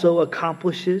also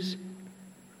accomplishes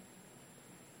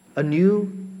a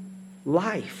new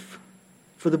life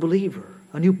for the believer,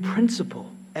 a new principle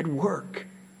at work,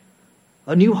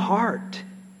 a new heart.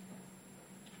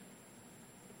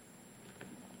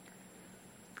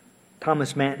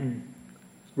 Thomas Manton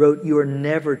wrote, "You are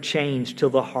never changed till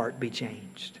the heart be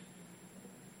changed."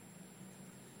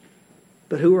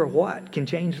 But who or what can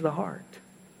change the heart?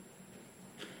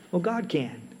 Well, God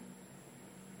can.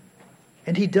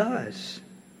 And He does.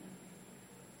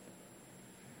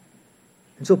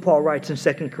 And so Paul writes in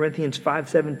 2 Corinthians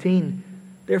 5:17,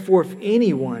 "Therefore, if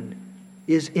anyone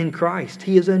is in Christ,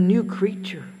 he is a new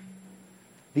creature.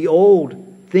 The old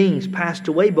things passed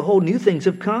away. Behold, new things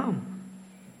have come."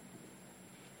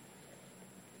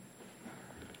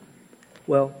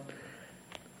 Well,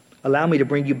 allow me to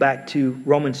bring you back to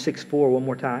Romans 6:4 one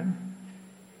more time.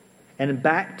 And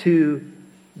back to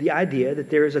the idea that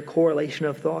there is a correlation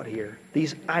of thought here.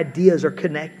 These ideas are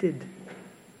connected.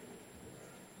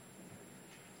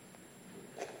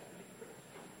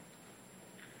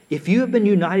 If you have been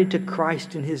united to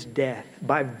Christ in His death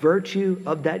by virtue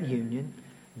of that union,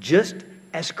 just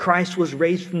as Christ was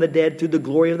raised from the dead through the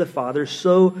glory of the Father,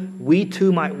 so we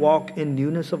too might walk in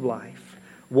newness of life.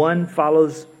 One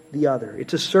follows the other.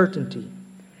 It's a certainty.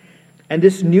 And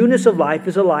this newness of life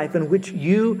is a life in which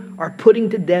you are putting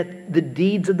to death the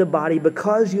deeds of the body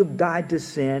because you have died to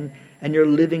sin and you're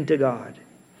living to God.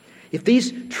 If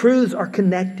these truths are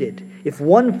connected, if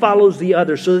one follows the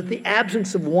other so that the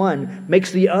absence of one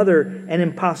makes the other an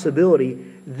impossibility,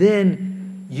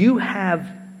 then you have,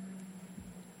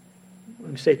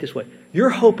 let me say it this way, your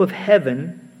hope of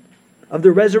heaven, of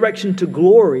the resurrection to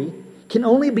glory, can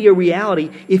only be a reality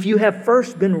if you have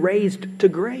first been raised to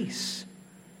grace,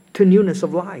 to newness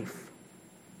of life.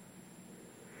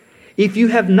 If you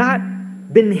have not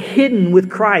been hidden with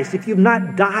Christ, if you've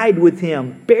not died with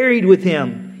Him, buried with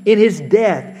Him in His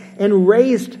death, and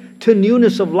raised to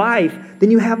newness of life,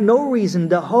 then you have no reason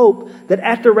to hope that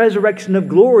at the resurrection of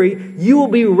glory, you will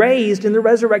be raised in the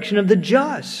resurrection of the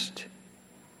just.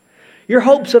 Your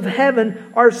hopes of heaven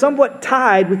are somewhat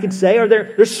tied, we could say, or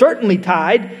they're certainly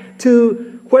tied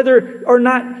to whether or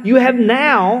not you have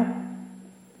now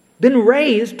been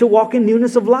raised to walk in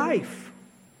newness of life.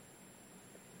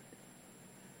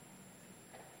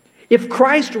 If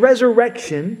Christ's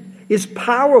resurrection is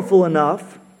powerful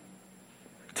enough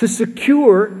to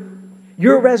secure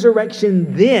your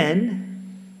resurrection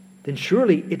then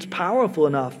surely it's powerful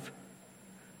enough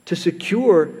to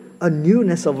secure a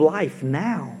newness of life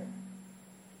now.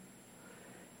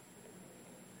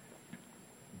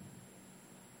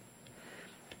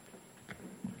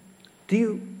 Do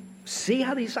you see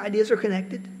how these ideas are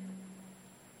connected?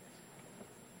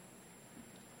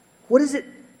 What is it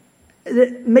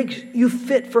that makes you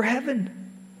fit for heaven?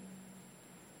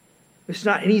 It's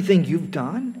not anything you've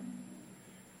done.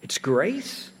 It's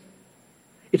grace.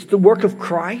 It's the work of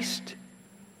Christ.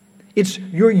 It's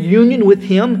your union with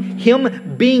Him,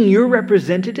 Him being your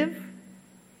representative.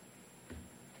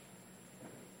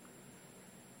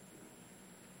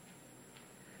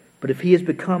 But if He has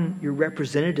become your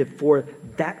representative for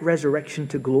that resurrection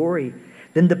to glory,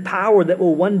 then the power that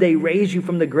will one day raise you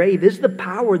from the grave is the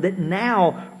power that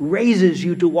now raises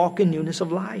you to walk in newness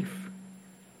of life.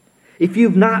 If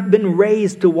you've not been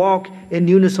raised to walk in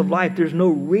newness of life, there's no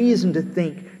reason to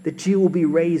think that you will be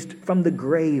raised from the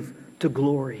grave to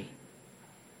glory.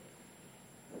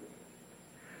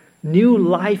 New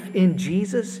life in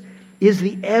Jesus is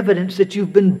the evidence that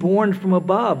you've been born from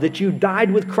above, that you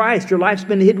died with Christ, your life's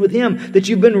been hid with Him, that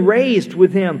you've been raised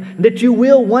with Him, that you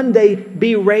will one day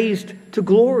be raised to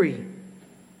glory.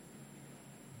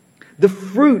 The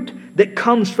fruit that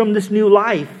comes from this new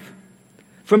life,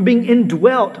 from being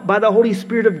indwelt by the Holy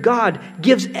Spirit of God,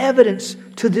 gives evidence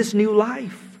to this new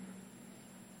life.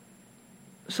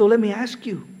 So let me ask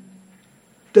you,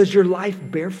 does your life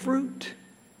bear fruit?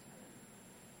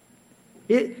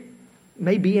 It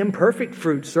may be imperfect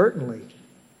fruit, certainly.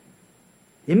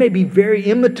 It may be very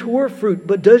immature fruit,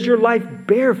 but does your life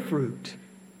bear fruit?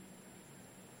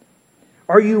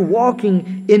 Are you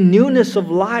walking in newness of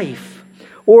life?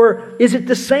 Or is it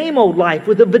the same old life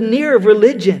with a veneer of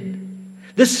religion?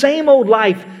 The same old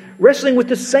life, wrestling with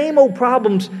the same old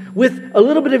problems with a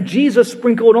little bit of Jesus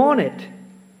sprinkled on it.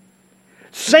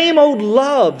 Same old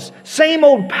loves, same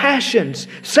old passions,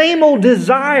 same old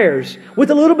desires with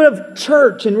a little bit of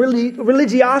church and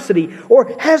religiosity?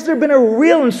 Or has there been a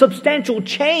real and substantial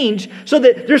change so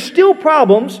that there's still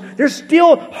problems, there's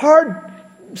still hard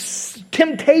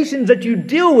temptations that you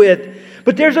deal with,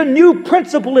 but there's a new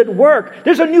principle at work.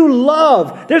 There's a new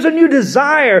love. There's a new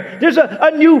desire. There's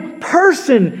a new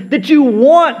person that you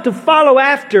want to follow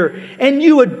after, and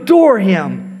you adore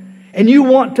Him and you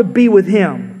want to be with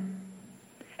Him.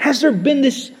 Has there been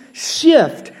this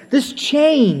shift, this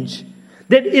change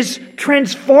that is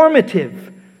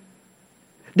transformative,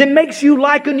 that makes you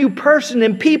like a new person,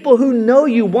 and people who know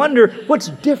you wonder what's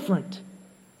different?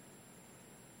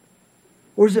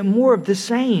 Or is it more of the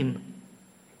same,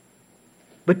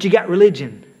 but you got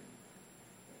religion?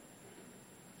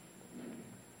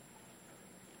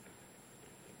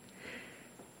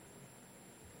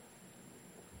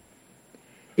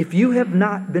 If you have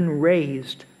not been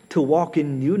raised to walk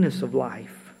in newness of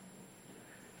life,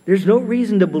 there's no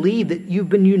reason to believe that you've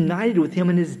been united with Him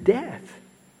in His death.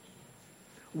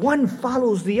 One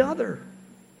follows the other.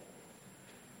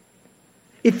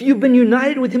 If you've been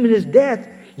united with Him in His death,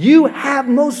 you have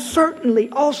most certainly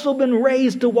also been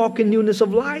raised to walk in newness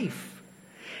of life.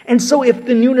 And so if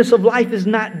the newness of life is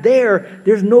not there,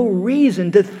 there's no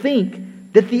reason to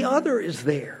think that the other is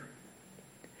there.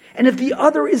 And if the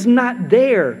other is not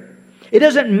there, it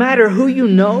doesn't matter who you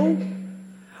know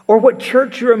or what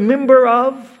church you're a member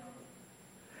of.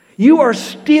 You are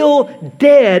still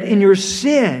dead in your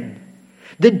sin.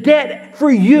 The debt for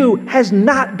you has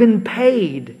not been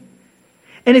paid.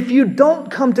 And if you don't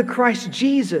come to Christ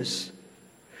Jesus,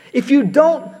 if you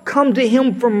don't come to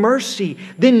Him for mercy,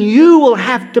 then you will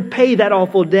have to pay that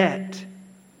awful debt.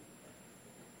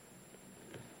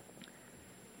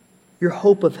 Your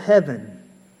hope of heaven,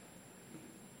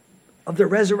 of the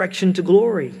resurrection to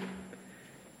glory,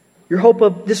 your hope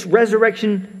of this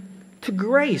resurrection to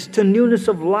grace, to newness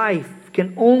of life,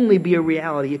 can only be a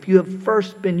reality if you have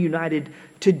first been united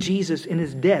to Jesus in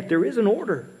His death. There is an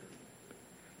order.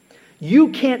 You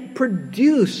can't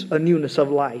produce a newness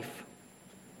of life.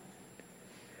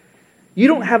 You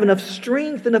don't have enough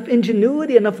strength, enough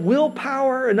ingenuity, enough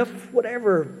willpower, enough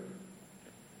whatever.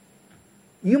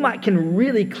 You can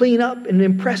really clean up and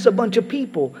impress a bunch of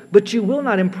people, but you will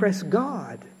not impress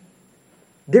God.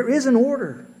 There is an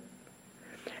order.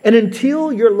 And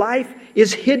until your life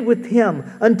is hid with Him,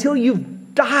 until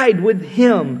you've died with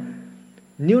Him,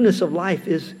 newness of life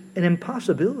is an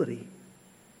impossibility.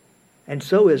 And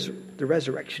so is the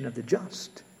resurrection of the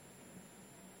just.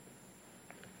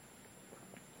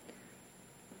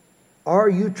 Are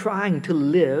you trying to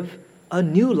live a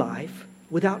new life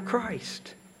without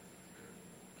Christ?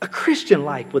 A Christian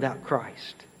life without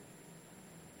Christ?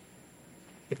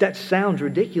 If that sounds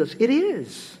ridiculous, it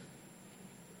is.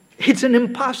 It's an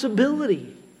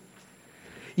impossibility.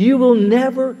 You will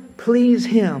never please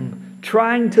Him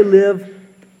trying to live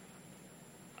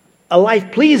a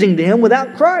life pleasing to Him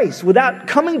without Christ, without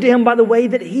coming to Him by the way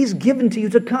that He's given to you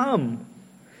to come.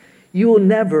 You will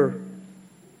never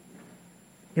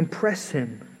impress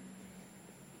Him.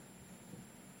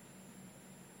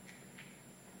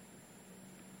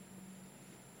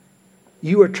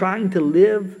 You are trying to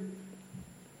live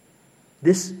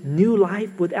this new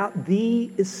life without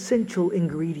the essential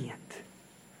ingredient.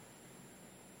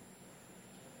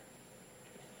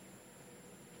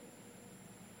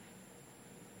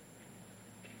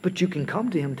 But you can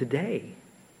come to Him today.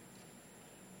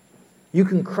 You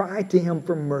can cry to Him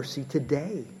for mercy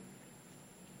today.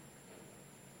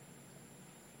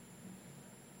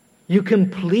 You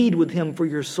can plead with Him for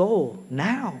your soul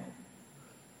now.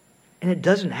 And it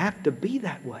doesn't have to be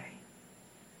that way.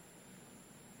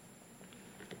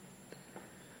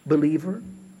 Believer,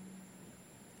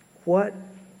 what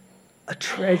a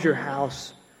treasure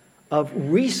house of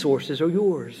resources are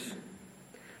yours.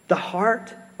 The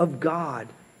heart of God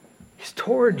is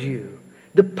toward you.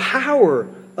 The power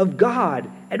of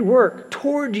God at work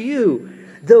toward you.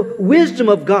 The wisdom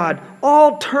of God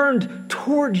all turned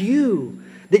toward you,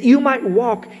 that you might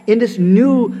walk in this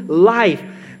new life.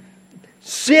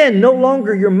 Sin no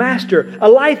longer your master. A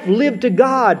life lived to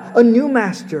God, a new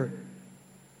master.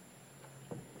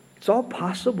 It's all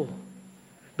possible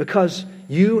because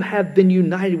you have been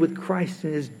united with Christ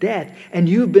in His death, and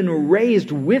you've been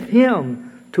raised with Him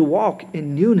to walk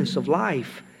in newness of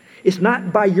life. It's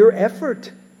not by your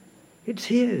effort. It's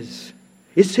His.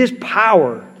 It's His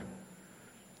power.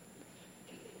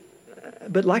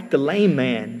 But like the lame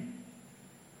man,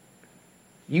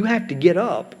 you have to get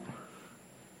up.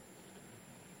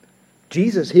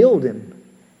 Jesus healed him.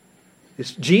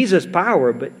 It's Jesus'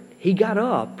 power, but He got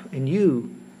up, and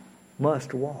you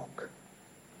must walk.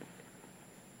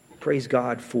 Praise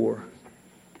God for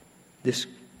this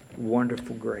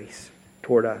wonderful grace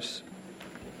toward us.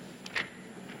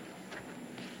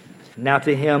 Now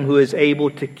to Him who is able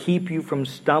to keep you from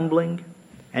stumbling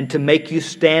and to make you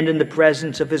stand in the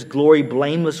presence of His glory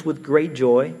blameless with great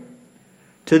joy,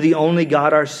 to the only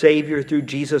God our Savior through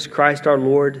Jesus Christ our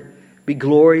Lord, be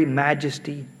glory,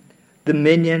 majesty,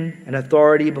 dominion, and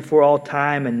authority before all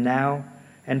time and now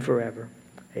and forever.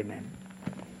 Amen.